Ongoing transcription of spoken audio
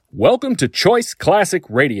Welcome to Choice Classic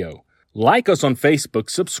Radio. Like us on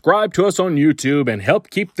Facebook, subscribe to us on YouTube, and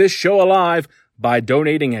help keep this show alive by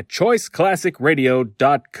donating at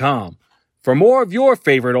choiceclassicradio.com. For more of your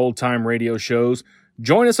favorite old-time radio shows,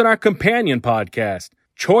 join us on our companion podcast,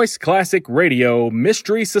 Choice Classic Radio,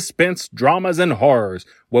 Mystery, Suspense, Dramas, and Horrors,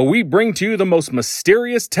 where we bring to you the most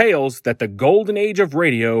mysterious tales that the golden age of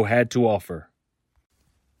radio had to offer.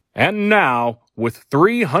 And now, with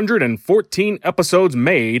 314 episodes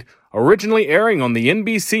made, originally airing on the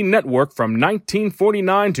NBC network from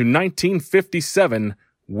 1949 to 1957,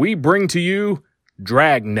 we bring to you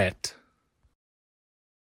Dragnet.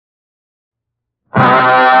 The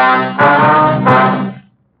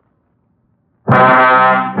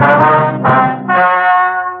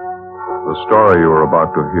story you are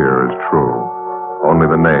about to hear is true. Only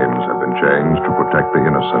the names have been changed to protect the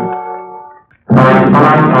innocent.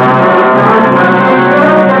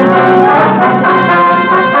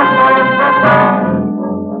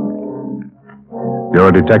 You're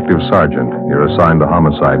a detective sergeant. You're assigned to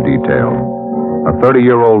homicide detail. A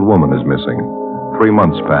 30-year-old woman is missing. 3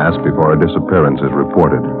 months pass before her disappearance is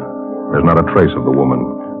reported. There's not a trace of the woman.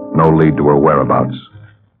 No lead to her whereabouts.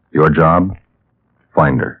 Your job?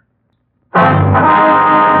 Find her.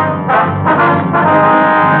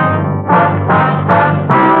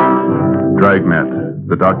 Dragnet,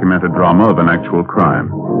 the documented drama of an actual crime.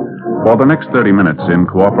 For the next 30 minutes, in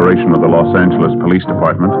cooperation with the Los Angeles Police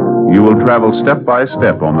Department, you will travel step by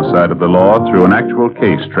step on the side of the law through an actual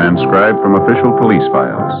case transcribed from official police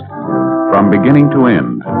files. From beginning to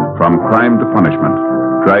end, from crime to punishment,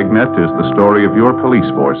 Dragnet is the story of your police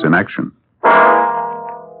force in action.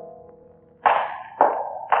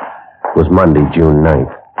 It was Monday, June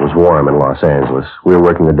 9th. It was warm in Los Angeles. We were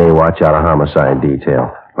working the day watch out of homicide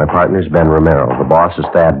detail. My partner's Ben Romero. The boss is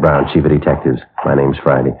Thad Brown, chief of detectives. My name's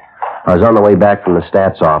Friday. I was on the way back from the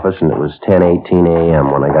stats office, and it was 10:18 a.m.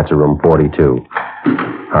 when I got to room 42.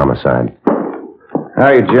 Homicide.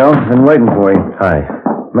 Hiya, Joe. Been waiting for you. Hi.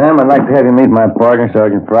 Ma'am, I'd like to have you meet my partner,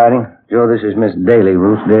 Sergeant Friday. Joe, this is Miss Daly,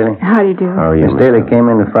 Ruth Daly. How do you do? How are you, Miss Daly came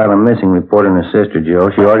in to file a missing report on her sister, Joe.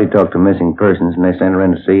 She already talked to missing persons, and they sent her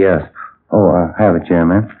in to see us. Oh, have a chair,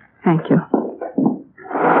 ma'am. Thank you.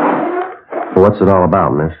 Well, what's it all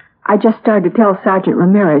about, miss? I just started to tell Sergeant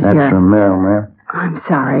Ramirez That's here. Romero, ma'am. I'm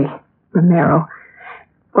sorry. Romero.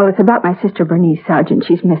 Well, it's about my sister Bernice, Sergeant.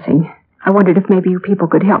 She's missing. I wondered if maybe you people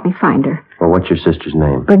could help me find her. Well, what's your sister's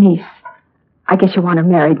name? Bernice. I guess you want her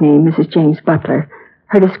married name, Mrs. James Butler.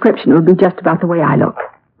 Her description will be just about the way I look.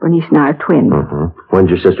 Bernice and I are twins. Mm-hmm. When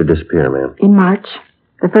did your sister disappear, ma'am? In March.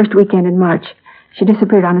 The first weekend in March. She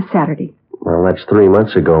disappeared on a Saturday. Well, that's 3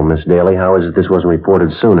 months ago, Miss Daly. How is it this wasn't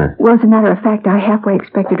reported sooner? Well, as a matter of fact, I halfway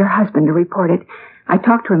expected her husband to report it. I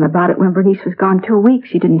talked to him about it when Bernice was gone 2 weeks.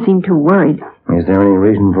 He didn't seem too worried. Is there any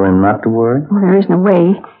reason for him not to worry? Well, there isn't a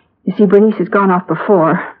way. You see, Bernice has gone off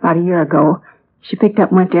before, about a year ago. She picked up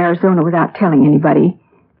and went to Arizona without telling anybody.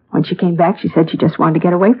 When she came back, she said she just wanted to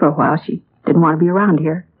get away for a while. She didn't want to be around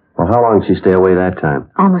here. Well, how long did she stay away that time?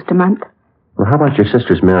 Almost a month. Well, how about your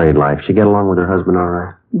sister's married life? She get along with her husband all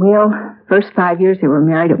right? Well, first 5 years they were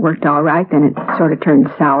married, it worked all right. Then it sort of turned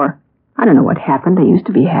sour. I don't know what happened. They used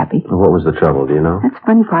to be happy. Well, what was the trouble, do you know? That's the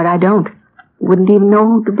funny part. I don't. Wouldn't even know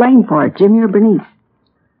who to blame for it, Jimmy or Bernice.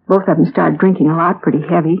 Both of them started drinking a lot, pretty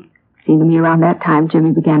heavy. Seemed to me around that time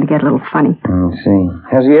Jimmy began to get a little funny. I see.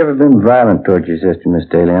 Has he ever been violent towards your sister, Miss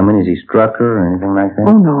Daly? I mean, has he struck her or anything like that?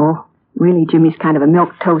 Oh, no. Really, Jimmy's kind of a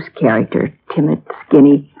milquetoast character. Timid,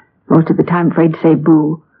 skinny. Most of the time afraid to say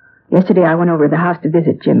boo. Yesterday I went over to the house to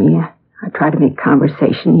visit Jimmy. I tried to make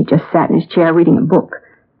conversation. He just sat in his chair reading a book.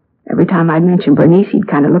 Every time I'd mention Bernice, he'd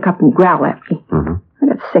kind of look up and growl at me. Mm-hmm. I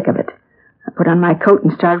got sick of it. I put on my coat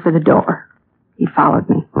and started for the door. He followed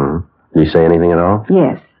me. Mm-hmm. Did he say anything at all?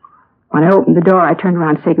 Yes. When I opened the door, I turned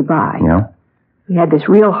around to say goodbye. Yeah? He had this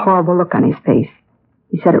real horrible look on his face.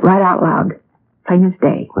 He said it right out loud, plain as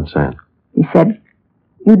day. What's that? He said,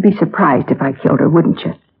 "You'd be surprised if I killed her, wouldn't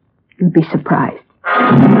you? You'd be surprised."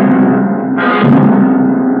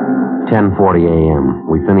 10:40 a.m.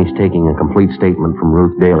 We finished taking a complete statement from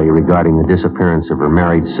Ruth Daly regarding the disappearance of her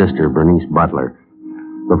married sister, Bernice Butler.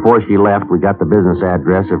 Before she left, we got the business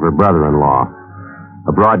address of her brother-in-law.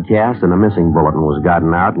 A broadcast and a missing bulletin was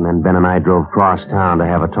gotten out, and then Ben and I drove across town to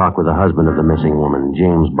have a talk with the husband of the missing woman,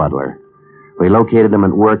 James Butler. We located him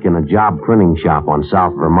at work in a job printing shop on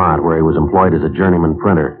South Vermont, where he was employed as a journeyman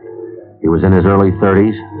printer. He was in his early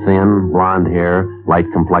 30s, thin, blonde hair,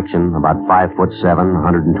 light complexion, about 5'7",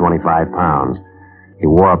 125 pounds. He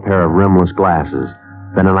wore a pair of rimless glasses.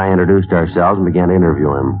 Ben and I introduced ourselves and began to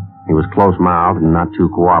interview him. He was close-mouthed and not too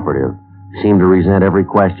cooperative. He seemed to resent every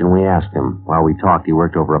question we asked him. While we talked, he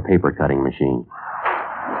worked over a paper-cutting machine.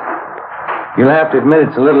 You'll have to admit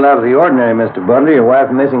it's a little out of the ordinary, Mr. Butler. Your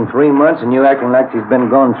wife missing 3 months and you acting like she's been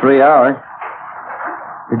gone 3 hours.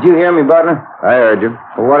 Did you hear me, Butler? I heard you.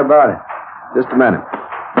 Well, what about it? Just a minute.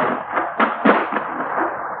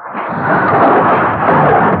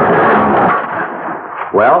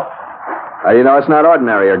 Well? You know, it's not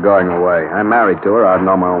ordinary her going away. I'm married to her. I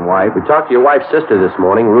know my own wife. We talked to your wife's sister this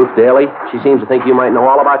morning, Ruth Daly. She seems to think you might know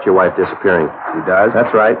all about your wife disappearing. She does?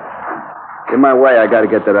 That's right. In my way, I got to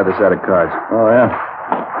get that other set of cards. Oh, yeah.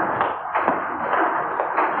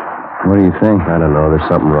 What do you think? I don't know. There's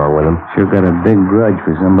something wrong with him. Sure got a big grudge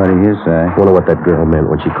for somebody his size. Wonder what that girl meant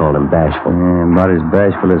when she called him bashful. Yeah, about as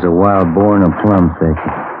bashful as a wild boar in a plum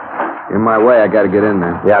thicket. In my way, I got to get in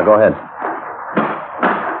there. Yeah, go ahead.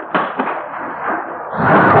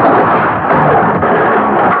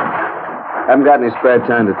 I haven't got any spare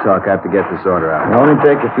time to talk. I have to get this order out. It'll only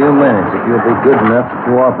take a few minutes if you'll be good enough to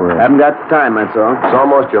cooperate. I haven't got the time, that's all. It's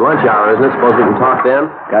almost your lunch hour, isn't it? Suppose we can talk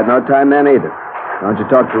then? Got no time then either. Why don't you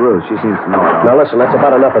talk to Ruth? She seems to know it all. Now, listen, that's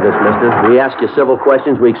about enough of this, mister. We ask you civil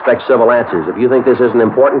questions, we expect civil answers. If you think this isn't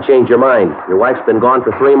important, change your mind. Your wife's been gone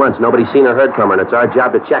for 3 months. Nobody's seen or heard from her, and it's our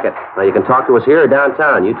job to check it. Now, you can talk to us here or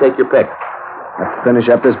downtown. You take your pick. Have to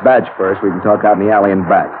finish up this badge first. We can talk out in the alley and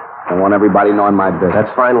back. I want everybody knowing my business.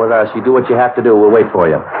 That's fine with us. You do what you have to do. We'll wait for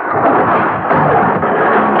you.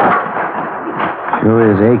 Sure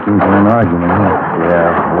is aching for an argument, huh?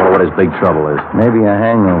 Yeah, I wonder what his big trouble is. Maybe a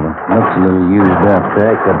hangover. Looks a little used up.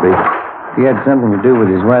 Yeah, could be. If he had something to do with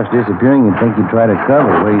his wife's disappearing, you'd think he'd try to cover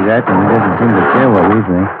the way he's acting. He doesn't seem to care what we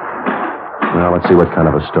think. Well, let's see what kind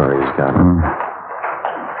of a story he's got.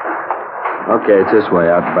 Okay, it's this way,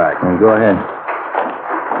 out back. Well, go ahead.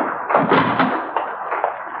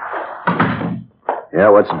 Yeah,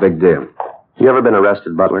 what's the big deal? You ever been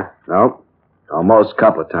arrested, Butler? No. Almost a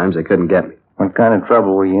couple of times. They couldn't get me. What kind of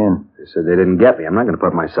trouble were you in? They said they didn't get me. I'm not going to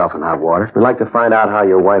put myself in hot water. We'd like to find out how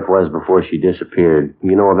your wife was before she disappeared.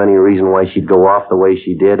 You know of any reason why she'd go off the way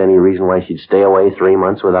she did? Any reason why she'd stay away 3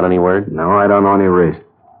 months without any word? No, I don't know any reason.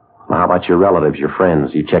 Well, how about your relatives, your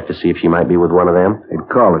friends? You checked to see if she might be with one of them? They'd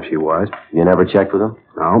call if she was. You never checked with them?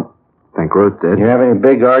 No. Think Ruth did. You have any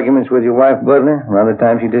big arguments with your wife, Butler? Around the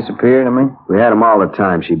time she disappeared, I mean? We had them all the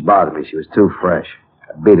time. She bothered me. She was too fresh.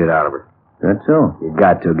 I beat it out of her. That's so. You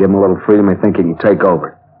got to. Give him a little freedom. They think he can take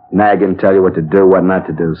over. Nag him, tell you what to do, what not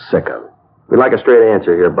to do. Sick of it. We'd like a straight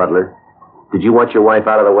answer here, Butler. Did you want your wife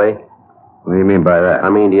out of the way? What do you mean by that? I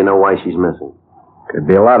mean, do you know why she's missing? Could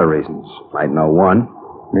be a lot of reasons. Might know one.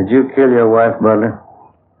 Did you kill your wife, Butler?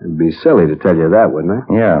 It'd be silly to tell you that, wouldn't it?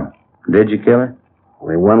 Yeah. Did you kill her?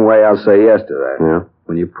 Only one way I'll say yes to that. Yeah?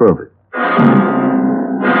 When you prove it.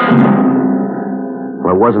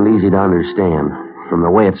 Well, it wasn't easy to understand. From the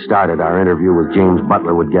way it started, our interview with James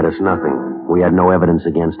Butler would get us nothing. We had no evidence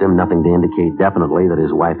against him, nothing to indicate definitely that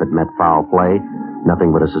his wife had met foul play,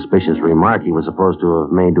 nothing but a suspicious remark he was supposed to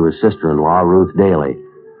have made to his sister-in-law, Ruth Daly.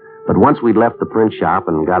 But once we'd left the print shop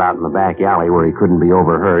and got out in the back alley where he couldn't be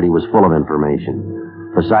overheard, he was full of information.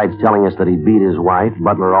 Besides telling us that he'd beat his wife,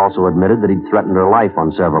 Butler also admitted that he'd threatened her life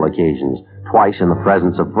on several occasions, twice in the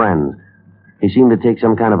presence of friends. He seemed to take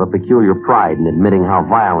some kind of a peculiar pride in admitting how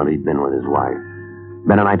violent he'd been with his wife.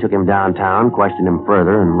 Ben and I took him downtown, questioned him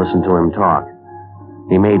further, and listened to him talk.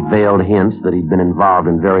 He made veiled hints that he'd been involved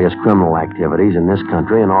in various criminal activities in this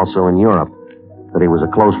country and also in Europe, that he was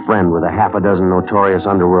a close friend with a half a dozen notorious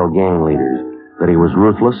underworld gang leaders, that he was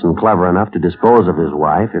ruthless and clever enough to dispose of his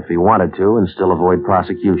wife if he wanted to and still avoid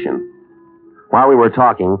prosecution. While we were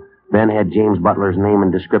talking, Ben had James Butler's name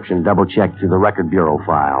and description double-checked through the Record Bureau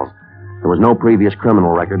files. There was no previous criminal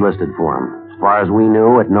record listed for him. As far as we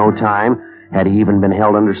knew, at no time had he even been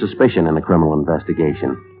held under suspicion in the criminal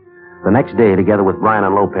investigation. The next day, together with Brian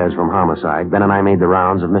and Lopez from Homicide, Ben and I made the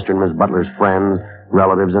rounds of Mr. and Miss Butler's friends,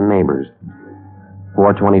 relatives, and neighbors.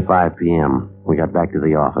 4:25 p.m. We got back to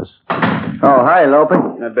the office. Oh, hi, Lope.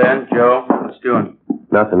 Ben, Joe, what's doing?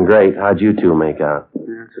 Nothing great. How'd you two make out?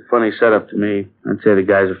 Yeah, it's a funny setup to me. I'd say the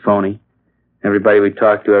guy's a phony. Everybody we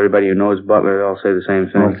talk to, everybody who knows Butler, they all say the same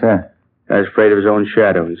thing. What's that? Guy's afraid of his own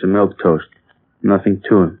shadow. He's a milquetoast. Nothing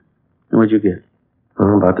to him. And what'd you get?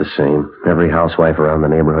 Oh, about the same. Every housewife around the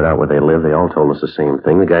neighborhood out where they live, they all told us the same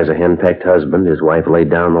thing. The guy's a hen-pecked husband. His wife laid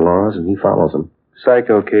down the laws, and he follows them.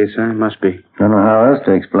 Psycho case, huh? Must be. Don't know how else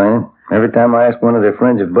to explain it. Every time I asked one of their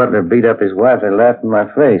friends if Butler beat up his wife, they laughed in my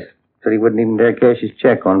face. Said he wouldn't even dare cash his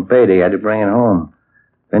check on payday. Had to bring it home.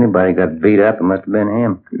 If anybody got beat up, it must have been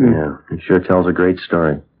him. Yeah, he sure tells a great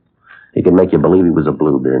story. He could make you believe he was a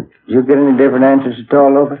bluebeard. Did you get any different answers at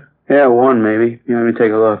all, Lope? Yeah, one maybe. Yeah, let me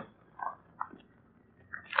take a look.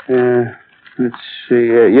 Let's see.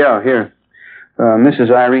 Yeah, here.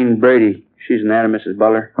 Mrs. Irene Brady. She's an aunt of Mrs.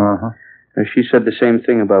 Butler. Uh-huh. She said the same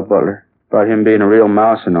thing about Butler, about him being a real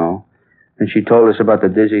mouse and all. And she told us about the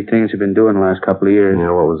dizzy things he'd been doing the last couple of years.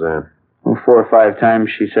 Yeah, what was that? Well, 4 or 5 times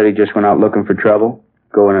she said he just went out looking for trouble,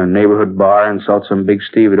 go in a neighborhood bar, insult some big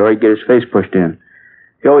stevedore, he'd get his face pushed in.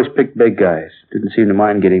 He always picked big guys. Didn't seem to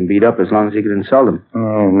mind getting beat up as long as he could insult them.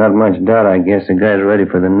 Not much doubt, I guess. The guy's ready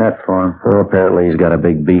for the nut for him. Well, apparently he's got a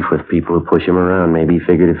big beef with people who push him around. Maybe he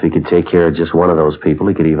figured if he could take care of just one of those people,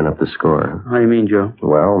 he could even up the score. How do you mean, Joe?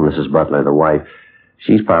 Well, Mrs. Butler, the wife,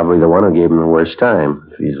 she's probably the one who gave him the worst time.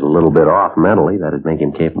 If he's a little bit off mentally, that'd make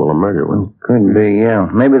him capable of murder, wouldn't it? Could be, yeah.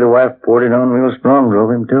 Maybe the wife poured it on real strong,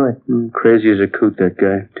 drove him to it. Crazy as a coot, that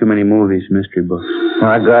guy. Too many movies, mystery books.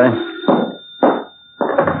 I got him.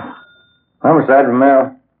 Homicide,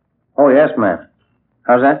 Romero. Oh, yes, ma'am.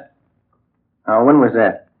 How's that? When was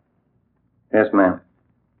that? Yes, ma'am.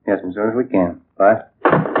 Yes, as soon as we can. Bye.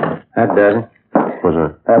 That does it. What's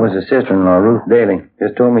that? That was his sister-in-law, Ruth Daly.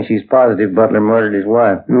 Just told me she's positive Butler murdered his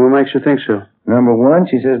wife. What makes you think so? Number one,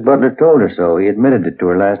 she says Butler told her so. He admitted it to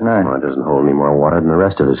her last night. Well, it doesn't hold any more water than the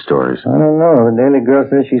rest of his stories. I don't know. The Daly girl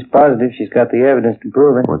says she's positive she's got the evidence to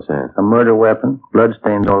prove it. What's that? A murder weapon.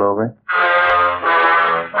 Bloodstains all over it.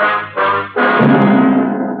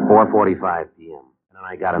 4:45 p.m. And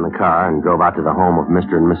I got in the car and drove out to the home of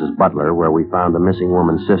Mr. and Mrs. Butler, where we found the missing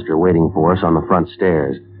woman's sister waiting for us on the front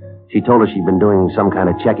stairs. She told us she'd been doing some kind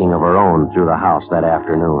of checking of her own through the house that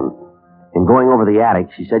afternoon. In going over the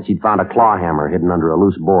attic, she said she'd found a claw hammer hidden under a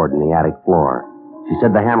loose board in the attic floor. She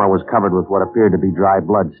said the hammer was covered with what appeared to be dry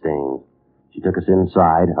blood stains. She took us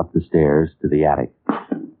inside, up the stairs, to the attic.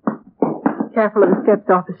 Careful of the steps,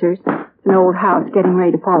 officers. It's an old house getting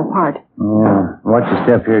ready to fall apart. Yeah. Watch your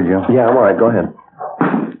step here, Joe. Yeah, I'm all right. Go ahead.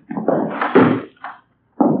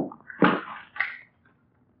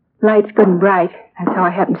 Light's good and bright. That's how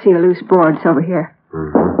I happen to see the loose boards over here.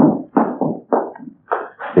 Mm-hmm.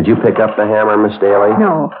 Did you pick up the hammer, Miss Daly?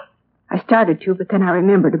 No. I started to, but then I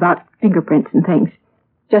remembered about fingerprints and things.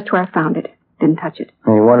 Just where I found it. Didn't touch it.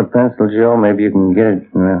 Hey, you want a pencil, Joe? Maybe you can get it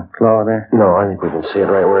in the claw there. No, I think we can see it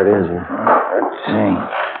right where it is. Let's see.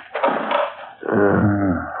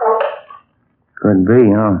 Could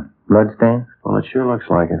be, huh? Bloodstains? Well, it sure looks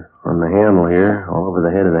like it. On the handle here, all over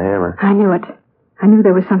the head of the hammer. I knew it. I knew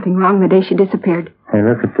there was something wrong the day she disappeared. Hey,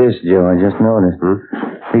 look at this, Joe. I just noticed.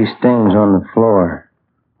 These stains on the floor.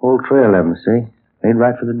 Whole trail of them, see? Lead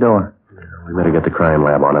right for the door. We better get the crime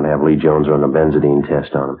lab on it and have Lee Jones run a benzodine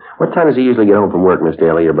test on him. What time does he usually get home from work, Miss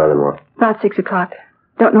Daly, your brother-in-law? About 6 o'clock.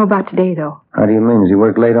 Don't know about today, though. How do you mean? Does he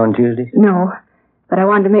work late on Tuesdays? No, but I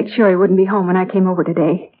wanted to make sure he wouldn't be home when I came over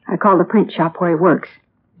today. I called the print shop where he works.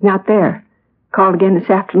 He's not there. Called again this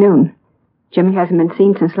afternoon. Jimmy hasn't been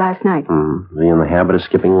seen since last night. Is he in the habit of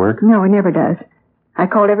skipping work? No, he never does. I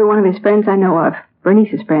called every one of his friends I know of.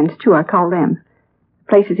 Bernice's friends, too. I called them. The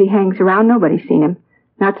places he hangs around, nobody's seen him.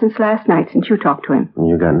 Not since last night, since you talked to him.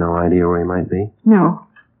 You got no idea where he might be? No.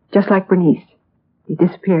 Just like Bernice. He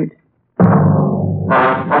disappeared.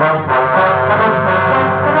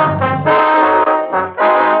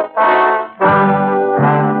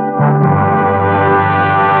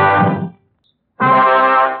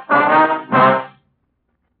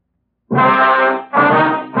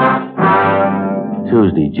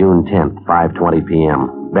 Tuesday, June 10th, 5:20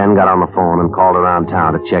 p.m. Ben got on the phone and called around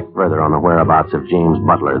town to check further on the whereabouts of James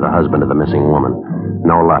Butler, the husband of the missing woman.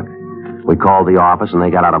 No luck. We called the office, and they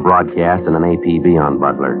got out a broadcast and an APB on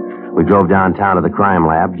Butler. We drove downtown to the crime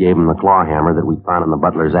lab, gave him the claw hammer that we'd found in the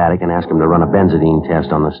Butler's attic, and asked him to run a benzodine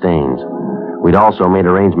test on the stains. We'd also made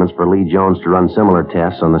arrangements for Lee Jones to run similar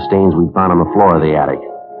tests on the stains we'd found on the floor of the attic.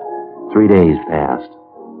 3 days passed.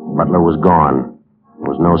 Butler was gone. There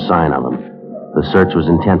was no sign of him. The search was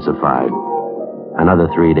intensified. Another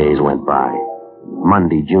 3 days went by.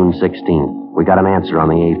 Monday, June 16th, we got an answer on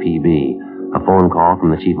the APB. A phone call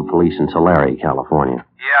from the chief of police in Tulare, California.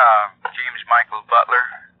 Yeah, James Michael Butler,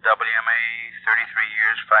 WMA, 33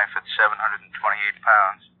 years, 5 foot 7, 128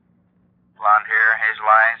 pounds. Blonde hair, hazel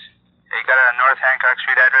eyes. Hey, you got a North Hancock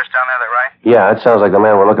Street address down there, that right? Yeah, that sounds like the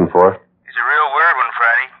man we're looking for. He's a real weird one,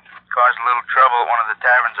 Friday. Caused a little trouble at one of the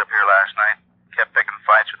taverns up here last night. Kept picking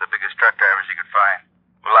fights with the biggest truck drivers he could find.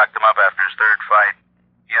 We locked him up after his third fight.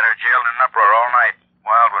 He had her jailed in an uproar all night.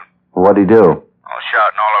 Wild one. What'd he do? All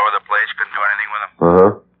shouting all over the place. Couldn't do anything with him.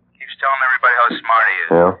 Uh-huh. Keeps telling everybody how smart he is.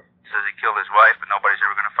 Yeah? Says he killed his wife, but nobody's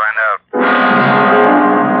ever going to find out.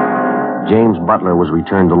 James Butler was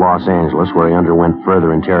returned to Los Angeles, where he underwent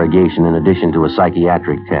further interrogation in addition to a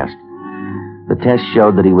psychiatric test. The test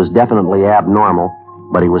showed that he was definitely abnormal,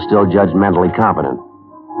 but he was still judged mentally competent.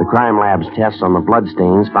 The crime lab's tests on the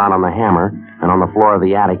bloodstains found on the hammer and on the floor of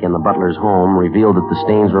the attic in the butler's home revealed that the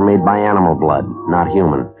stains were made by animal blood, not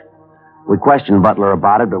human. We questioned Butler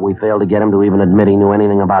about it, but we failed to get him to even admit he knew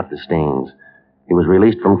anything about the stains. He was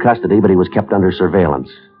released from custody, but he was kept under surveillance.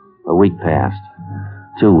 A week passed.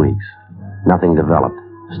 2 weeks. Nothing developed.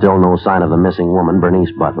 Still no sign of the missing woman,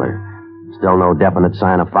 Bernice Butler. Still no definite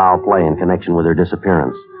sign of foul play in connection with her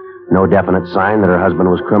disappearance. No definite sign that her husband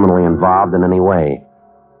was criminally involved in any way.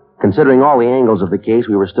 Considering all the angles of the case,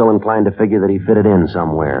 we were still inclined to figure that he fitted in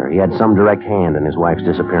somewhere. He had some direct hand in his wife's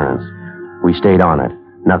disappearance. We stayed on it.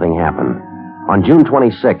 Nothing happened. On June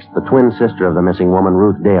 26th, the twin sister of the missing woman,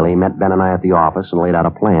 Ruth Daly, met Ben and I at the office and laid out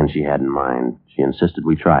a plan she had in mind. She insisted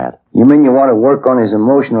we try it. You mean you want to work on his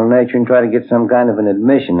emotional nature and try to get some kind of an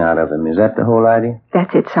admission out of him? Is that the whole idea?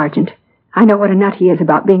 That's it, Sergeant. I know what a nut he is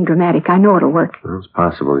about being dramatic. I know it'll work. Well, it's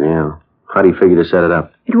possible, yeah. How do you figure to set it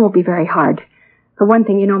up? It won't be very hard. For one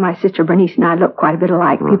thing, you know my sister Bernice and I look quite a bit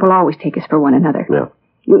alike. People always take us for one another. Yeah.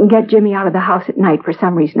 You can get Jimmy out of the house at night for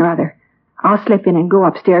some reason or other. I'll slip in and go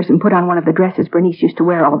upstairs and put on one of the dresses Bernice used to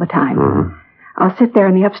wear all the time. Mm-hmm. I'll sit there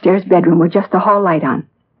in the upstairs bedroom with just the hall light on.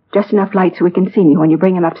 Just enough light so he can see me when you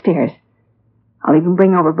bring him upstairs. I'll even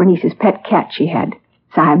bring over Bernice's pet cat she had,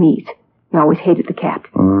 Siamese. He always hated the cat.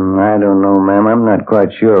 I don't know, ma'am. I'm not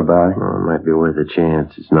quite sure about it. Well, it might be worth a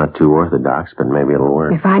chance. It's not too orthodox, but maybe it'll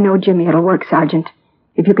work. If I know Jimmy, it'll work, Sergeant.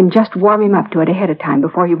 If you can just warm him up to it ahead of time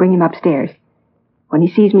before you bring him upstairs. When he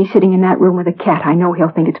sees me sitting in that room with a cat, I know he'll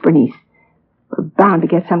think it's Bernice. We're bound to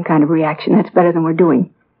get some kind of reaction. That's better than we're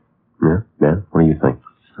doing. Yeah? Ben, what do you think?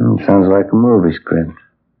 Sounds like a movie script.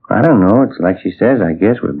 I don't know. It's like she says, I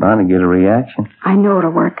guess. We're bound to get a reaction. I know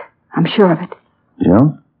it'll work. I'm sure of it.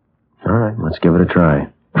 Joe? All right, let's give it a try.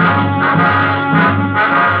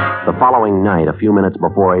 The following night, a few minutes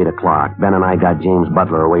before 8 o'clock, Ben and I got James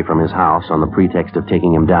Butler away from his house on the pretext of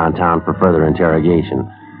taking him downtown for further interrogation.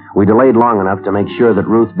 We delayed long enough to make sure that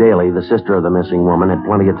Ruth Daly, the sister of the missing woman, had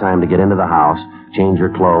plenty of time to get into the house, change her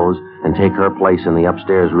clothes, and take her place in the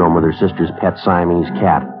upstairs room with her sister's pet Siamese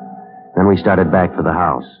cat. Then we started back for the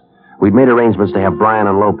house. We'd made arrangements to have Brian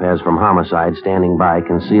and Lopez from Homicide standing by,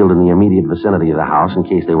 concealed in the immediate vicinity of the house in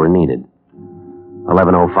case they were needed.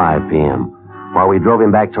 11:05 p.m. While we drove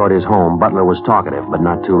him back toward his home, Butler was talkative, but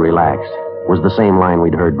not too relaxed. It was the same line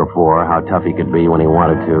we'd heard before, how tough he could be when he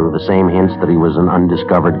wanted to, the same hints that he was an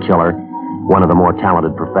undiscovered killer, one of the more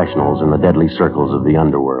talented professionals in the deadly circles of the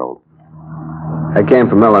underworld. I came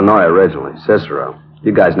from Illinois originally, Cicero.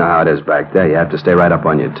 You guys know how it is back there. You have to stay right up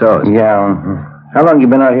on your toes. Yeah. How long you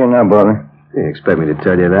been out here now, Butler? You expect me to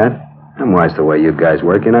tell you that? I'm wise to the way you guys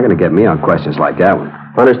work. You're not going to get me on questions like that one.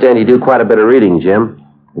 I understand you do quite a bit of reading, Jim.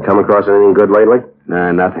 You come across anything good lately?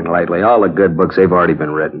 Nah, nothing lately. All the good books, they've already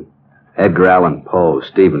been written. Edgar Allan Poe,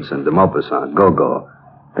 Stevenson, de Maupassant, Gogol.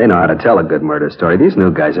 They know how to tell a good murder story. These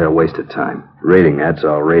new guys are a waste of time. Reading, that's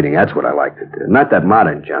all. Reading, that's what I like to do. Not that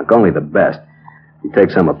modern junk, only the best. You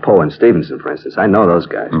take some of Poe and Stevenson, for instance. I know those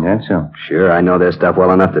guys. That's so. Sure, I know their stuff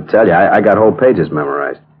well enough to tell you. I got whole pages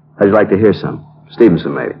memorized. How'd you like to hear some?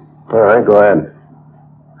 Stevenson, maybe. All right, go ahead.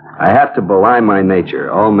 I have to belie my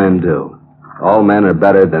nature. All men do. All men are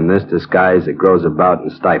better than this disguise that grows about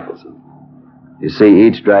and stifles them. You see,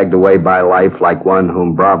 each dragged away by life like one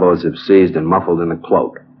whom bravos have seized and muffled in a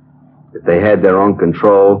cloak. If they had their own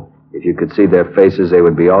control, if you could see their faces, they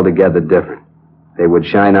would be altogether different. They would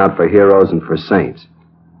shine out for heroes and for saints.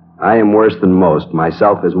 I am worse than most.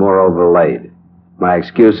 Myself is more overlaid. My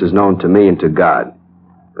excuse is known to me and to God.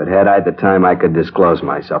 But had I the time, I could disclose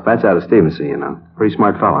myself. That's out of Stevenson, you know. Pretty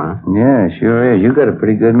smart fellow, huh? Yeah, sure is. You got a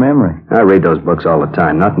pretty good memory. I read those books all the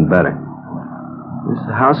time. Nothing better. Is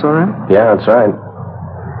the house all right? Yeah, that's right.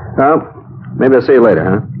 Well, maybe I'll see you later,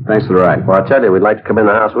 huh? Thanks for the ride. Well, I'll tell you, we'd like to come in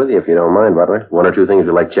the house with you if you don't mind, Butler. One or two things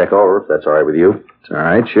we'd like to check over, if that's all right with you. It's all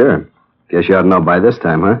right, sure. Guess you ought to know by this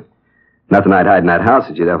time, huh? Nothing I'd hide in that house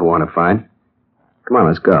that you'd ever want to find. Come on,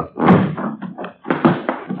 let's go.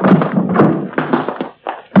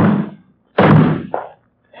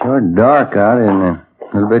 Sure dark out, isn't it?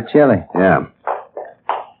 A little bit chilly. Yeah.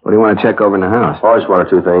 What do you want to check over in the house? Oh, just one or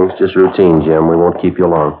two things. Just routine, Jim. We won't keep you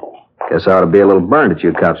long. Guess I ought to be a little burned at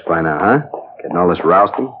you cops by now, huh? Getting all this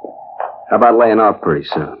rousting. How about laying off pretty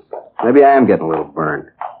soon? Maybe I am getting a little burned.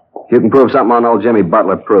 If you can prove something on old Jimmy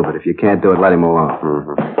Butler, prove it. If you can't do it, let him alone.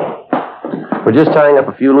 Mm-hmm. We're just tying up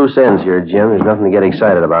a few loose ends here, Jim. There's nothing to get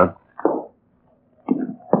excited about.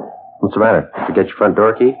 What's the matter? Forget your front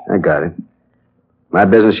door key? I got it. My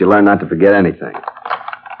business, you learn not to forget anything.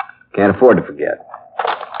 Can't afford to forget.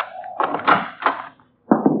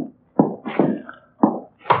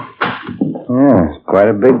 Yeah, it's quite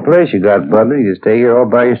a big place you got, Butler. You stay here all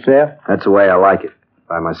by yourself? That's the way I like it.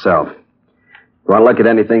 By myself. If you want to look at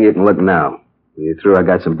anything, you can look now. When you're through, I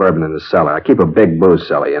got some bourbon in the cellar. I keep a big booze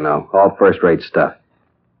cellar, you know. All first-rate stuff.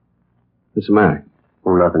 What's the matter?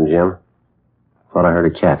 Oh, nothing, Jim. Thought I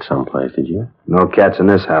heard a cat someplace, did you? No cats in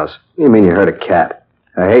this house. What do you mean you heard a cat?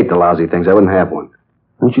 I hate the lousy things. I wouldn't have one.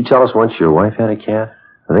 Didn't you tell us once your wife had a cat?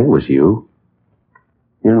 I think it was you.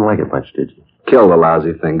 You didn't like it much, did you? Killed the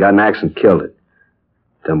lousy thing. Got in an accident, killed it.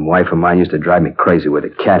 Them wife of mine used to drive me crazy with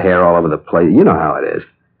it. Cat hair all over the place. You know how it is.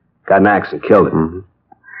 Got in an accident, killed it. Mm-hmm.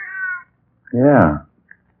 Yeah.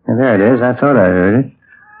 There it is. I thought I heard it.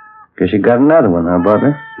 Guess you got another one, huh,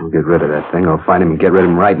 Butler? I'll get rid of that thing. I'll find him and get rid of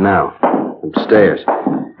him right now. Upstairs.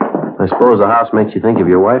 I suppose the house makes you think of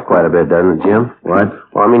your wife quite a bit, doesn't it, Jim?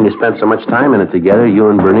 What? Well, I mean, you spent so much time in it together, you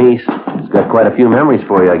and Bernice. It's got quite a few memories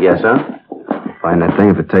for you, I guess, huh? Find that thing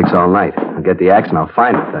if it takes all night. I'll get the axe and I'll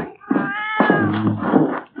find the thing.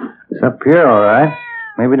 It's up here, all right.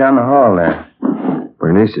 Maybe down the hall there.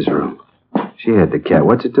 Bernice's room. She had the cat.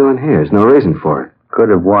 What's it doing here? There's no reason for it. Could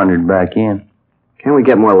have wandered back in. Can't we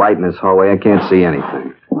get more light in this hallway? I can't see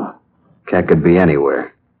anything. Cat could be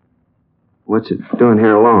anywhere. What's it doing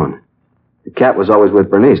here alone? The cat was always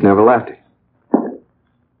with Bernice, never left her.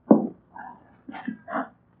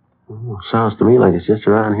 Oh, sounds to me like it's just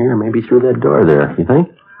around here, maybe through that door there. You think?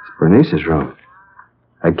 It's Bernice's room.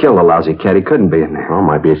 I killed the lousy cat. He couldn't be in there. Oh,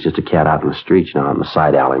 maybe it's just a cat out in the streets now, out in the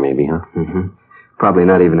side alley, maybe, huh? Mm-hmm. Probably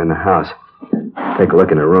not even in the house. Take a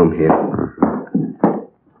look in the room here.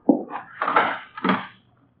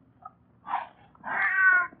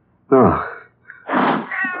 No.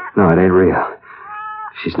 No, it ain't real.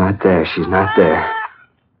 She's not there. She's not there.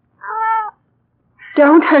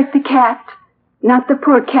 Don't hurt the cat. Not the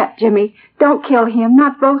poor cat, Jimmy. Don't kill him.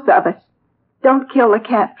 Not both of us. Don't kill the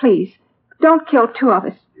cat, please. Don't kill two of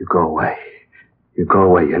us. You go away. You go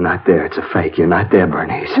away. You're not there. It's a fake. You're not there,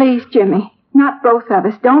 Bernice. Please, Jimmy. Not both of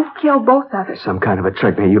us. Don't kill both of us. Some kind of a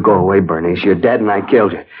trick. Now, you go away, Bernice. You're dead and I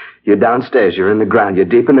killed you. You're downstairs. You're in the ground. You're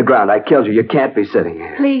deep in the ground. I killed you. You can't be sitting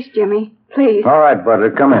here. Please, Jimmy. Please. All right,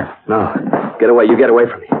 Butler. Come here. No. Get away. You get away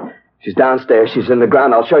from me. She's downstairs. She's in the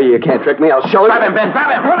ground. I'll show you. You can't trick me. I'll show you. Grab him, Ben.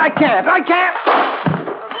 Grab him. But I can't. I can't.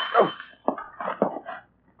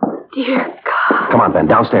 Dear God. Come on, Ben.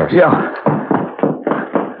 Downstairs. Yeah.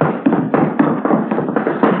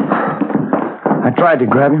 I tried to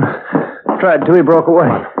grab him. Tried to. He broke away.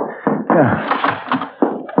 Yeah.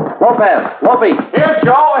 Lopez. Lopey. Here,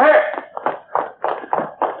 Joe. Here.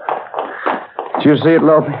 Did you see it,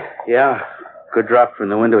 Lopey? Yeah. Good drop from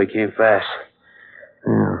the window. He came fast.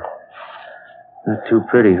 Yeah. Not too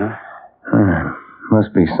pretty, huh?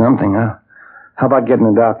 Must be something, huh? How about getting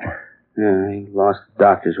a doctor? Yeah, he lost the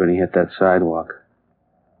doctors when he hit that sidewalk.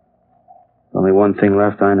 Only one thing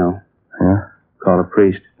left, I know. Yeah? Call a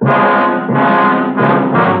priest.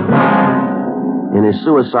 In his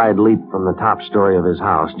suicide leap from the top story of his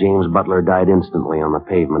house, James Butler died instantly on the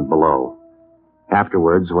pavement below.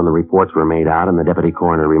 Afterwards, when the reports were made out and the deputy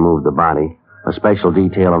coroner removed the body, a special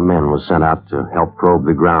detail of men was sent out to help probe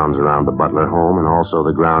the grounds around the Butler home and also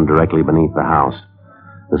the ground directly beneath the house.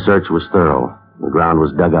 The search was thorough. The ground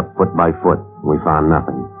was dug up foot by foot, and we found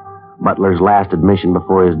nothing. Butler's last admission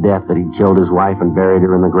before his death that he'd killed his wife and buried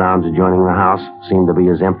her in the grounds adjoining the house seemed to be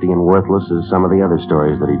as empty and worthless as some of the other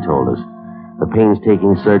stories that he told us. The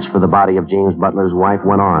painstaking search for the body of James Butler's wife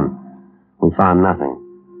went on. We found nothing.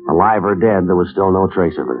 Alive or dead, there was still no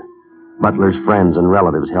trace of her. Butler's friends and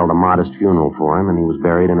relatives held a modest funeral for him, and he was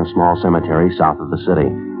buried in a small cemetery south of the city.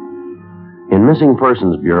 In Missing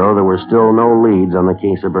Persons Bureau, there were still no leads on the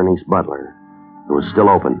case of Bernice Butler. It was still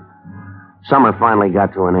open. Summer finally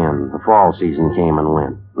got to an end. The fall season came and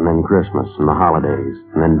went, and then Christmas and the holidays,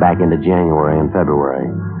 and then back into January and February.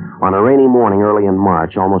 On a rainy morning early in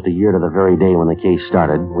March, almost a year to the very day when the case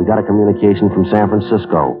started, we got a communication from San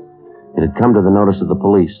Francisco. It had come to the notice of the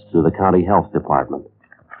police through the county health department.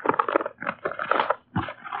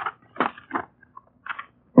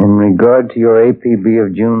 In regard to your APB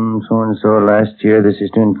of June so-and-so last year, this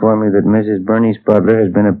is to inform you that Mrs. Bernice Butler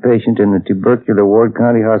has been a patient in the tubercular ward,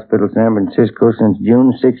 County Hospital, San Francisco, since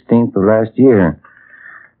June 16th of last year.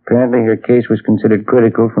 Apparently, her case was considered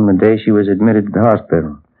critical from the day she was admitted to the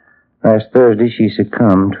hospital. Last Thursday, she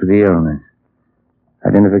succumbed to the illness.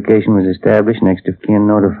 Identification was established, next of kin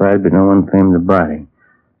notified, but no one claimed the body.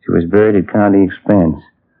 She was buried at county expense.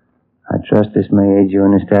 I trust this may aid you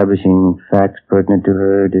in establishing facts pertinent to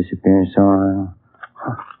her disappearance. So,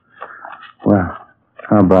 well,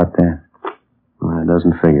 how about that? Well, it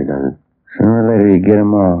doesn't figure, does it? Sooner or later, you get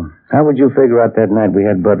 'em all. How would you figure out that night we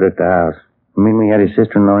had Butler at the house? I mean, we had his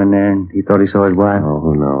sister-in-law in there, and he thought he saw his wife? Oh,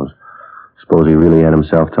 who knows? Suppose he really had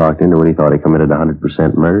himself talked into it. He thought he committed 100%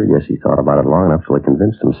 murder. Guess he thought about it long enough till he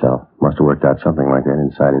convinced himself. Must have worked out something like that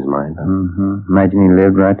inside his mind. Mm-hmm. Imagine he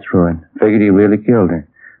lived right through it. Figured he really killed her.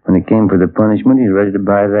 When it came for the punishment, he was ready to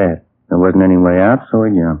buy that. There wasn't any way out, so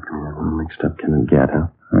he jumped. Yeah, mixed up can it get,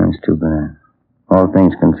 huh? That's too bad. All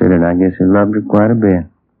things considered, I guess he loved her quite a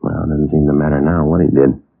bit. Well, it doesn't seem to matter now what he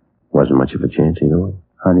did. Wasn't much of a chance either way.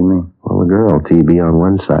 How do you mean? Well, the girl, TB on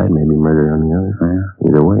one side, maybe murder on the other. Yeah.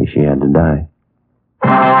 Either way, she had to die.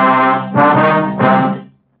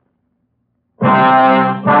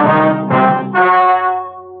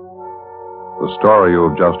 The story you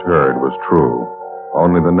have just heard was true.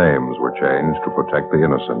 Only the names were changed to protect the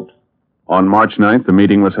innocent. On March 9th, the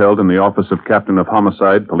meeting was held in the office of Captain of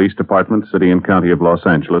Homicide, Police Department, City and County of Los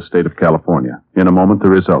Angeles, State of California. In a moment,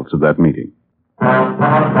 the results of that meeting.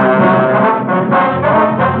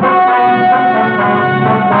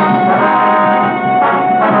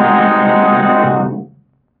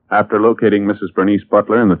 After locating Mrs. Bernice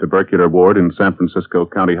Butler in the tubercular ward in San Francisco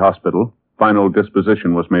County Hospital, final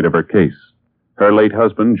disposition was made of her case. Her late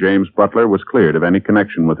husband, James Butler, was cleared of any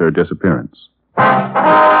connection with her disappearance. You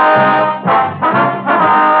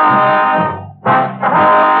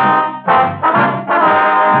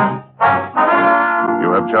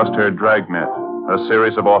have just heard Dragnet, a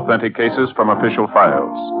series of authentic cases from official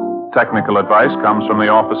files. Technical advice comes from the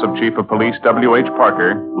Office of Chief of Police W.H.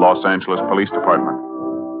 Parker, Los Angeles Police Department.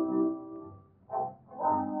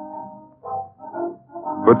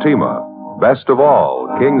 Fatima, best of all,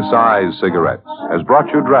 king-size cigarettes, has brought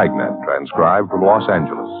you Dragnet, transcribed from Los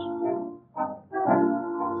Angeles.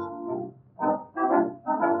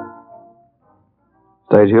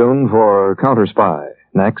 Stay tuned for Counter Spy,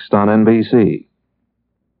 next on NBC.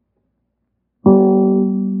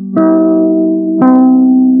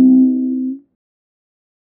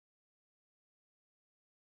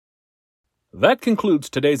 That concludes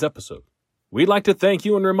today's episode. We'd like to thank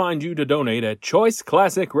you and remind you to donate at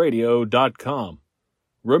choiceclassicradio.com.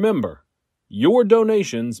 Remember, your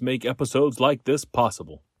donations make episodes like this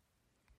possible.